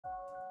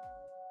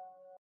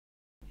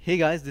Hey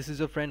guys, this is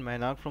your friend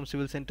Mainak from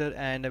Civil Center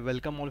and I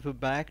welcome all of you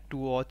back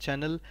to our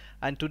channel,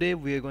 and today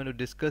we are going to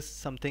discuss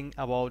something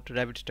about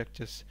Revit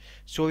Structures.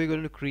 So we're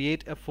going to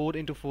create a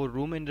 4x4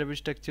 room in Revit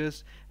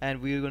Structures, and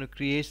we are going to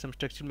create some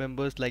structural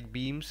members like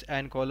beams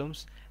and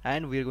columns,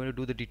 and we are going to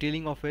do the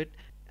detailing of it,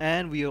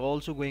 and we are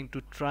also going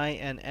to try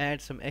and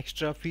add some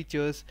extra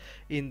features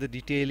in the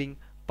detailing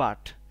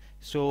part.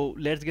 So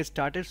let's get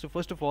started. So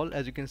first of all,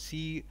 as you can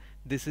see,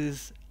 this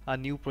is a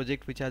new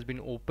project which has been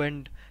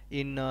opened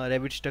in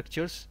Revit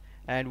Structures,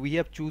 and we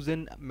have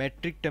chosen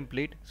metric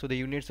template, so the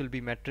units will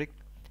be metric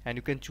and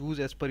you can choose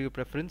as per your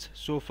preference.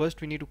 So first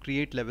we need to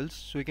create levels,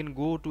 so you can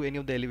go to any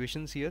of the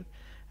elevations here,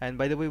 and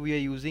by the way we are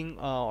using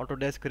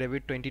Autodesk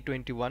Revit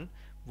 2021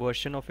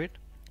 version of it.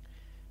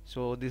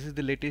 So this is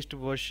the latest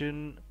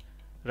version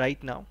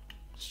right now.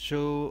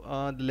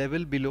 So the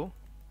level below,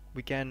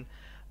 we can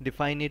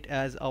define it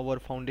as our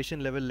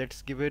foundation level.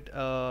 Let's give it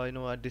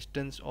a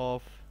distance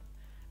of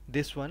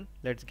this one.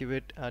 Let's give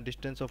it a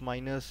distance of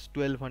minus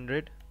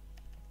 1200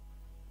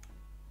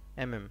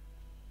 mm.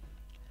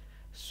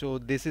 So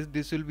this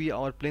will be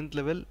our plinth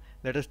level.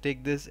 Let us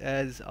take this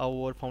as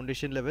our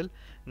foundation level.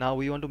 Now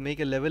we want to make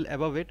a level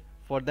above it.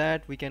 For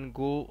that we can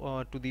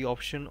go to the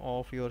option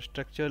of your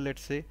structure,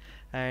 let's say,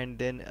 and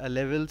then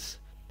levels,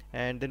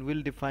 and then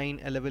we'll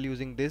define a level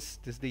using this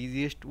is the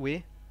easiest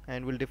way,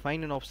 and we'll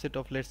define an offset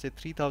of, let's say,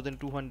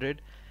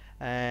 3200,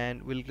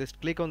 and we'll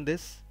just click on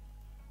this,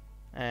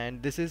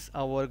 and this is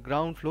our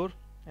ground floor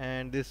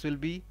and this will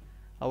be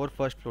our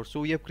first floor. So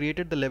we have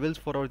created the levels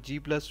for our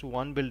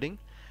G+1 building,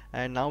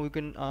 and now we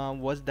can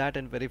watch that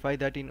and verify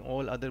that in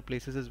all other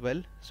places as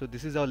well. So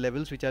this is our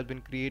levels which has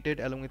been created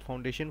along with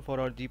foundation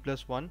for our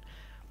G+1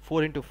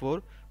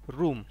 4x4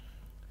 room.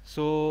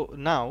 So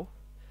now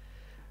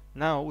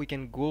we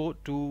can go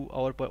to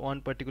our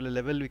one particular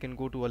level. We can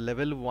go to a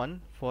level 1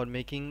 for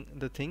making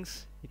the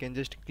things. You can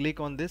just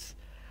click on this,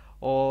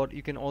 or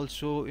you can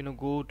also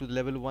go to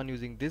level 1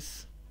 using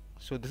this.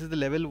 So this is the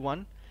level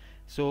 1.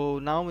 So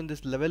now in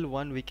this level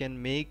 1 we can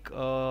make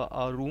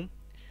a room.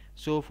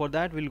 So for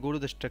that we'll go to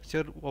the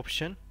structure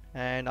option,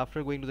 and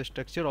after going to the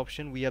structure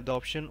option we have the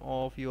option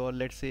of your,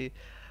 let's say,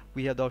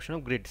 we have the option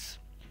of grids.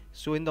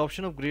 So in the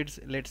option of grids,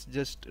 let's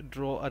just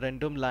draw a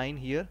random line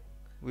here.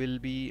 It will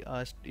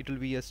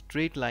be a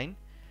straight line,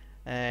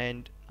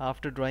 and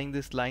after drawing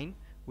this line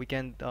we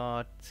can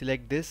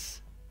select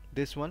this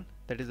one,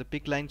 that is the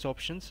pick lines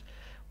options.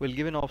 We'll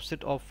give an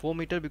offset of 4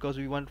 meter because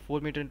we want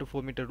 4 meter into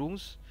 4 meter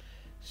rooms.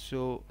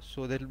 So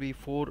that will be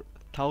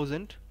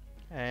 4000,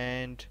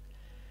 and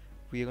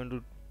we are going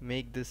to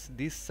make this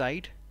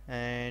side,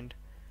 and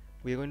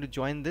we are going to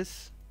join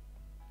this.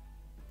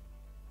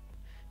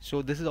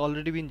 So this has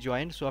already been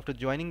joined. So after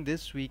joining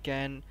this we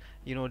can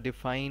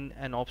define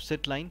an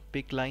offset line,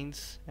 pick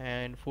lines,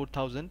 and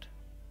 4000.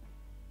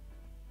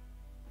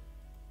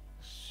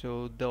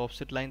 So the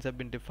offset lines have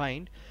been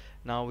defined.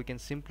 Now we can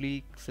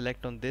simply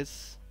select on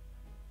this,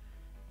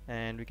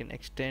 and we can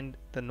extend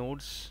the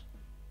nodes,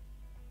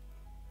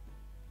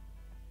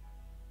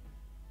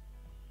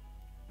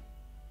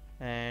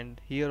 and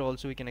here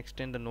also we can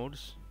extend the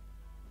nodes.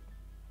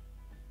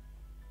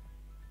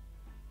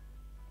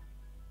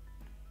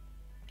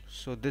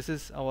 So this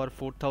is our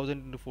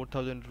 4000 into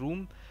 4000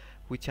 room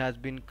which has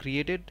been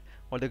created,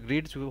 or the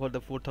grids for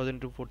the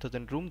 4000 to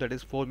 4000 room, that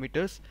is 4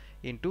 meters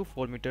into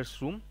 4 meters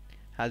room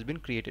has been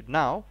created.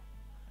 Now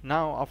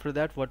after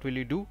that what will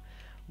you do?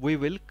 We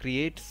will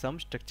create some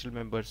structural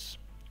members.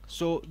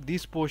 So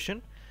this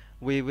portion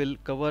we will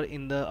cover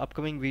in the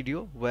upcoming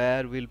video,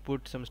 where we'll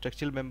put some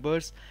structural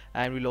members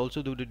and we'll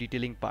also do the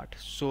detailing part.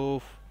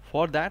 So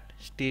for that,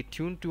 stay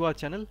tuned to our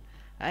channel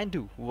and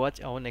do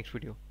watch our next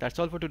video. That's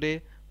all for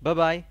today. Bye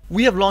bye.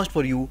 We have launched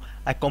for you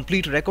a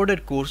complete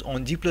recorded course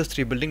on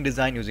G+3 building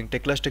design using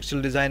Tekla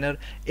Structural Designer,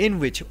 in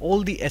which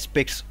all the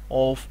aspects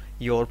of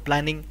your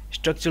planning,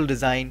 structural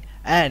design,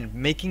 and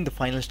making the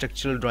final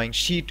structural drawing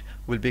sheet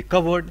will be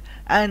covered.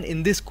 And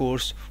in this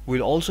course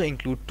we'll also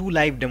include 2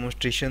 live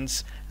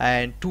demonstrations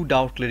and 2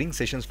 doubt clearing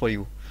sessions for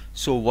you.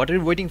 So what are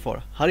you waiting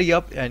for? Hurry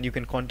up, and you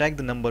can contact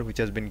the number which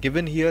has been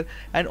given here,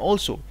 and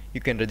also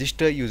you can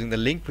register using the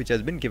link which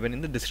has been given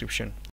in the description.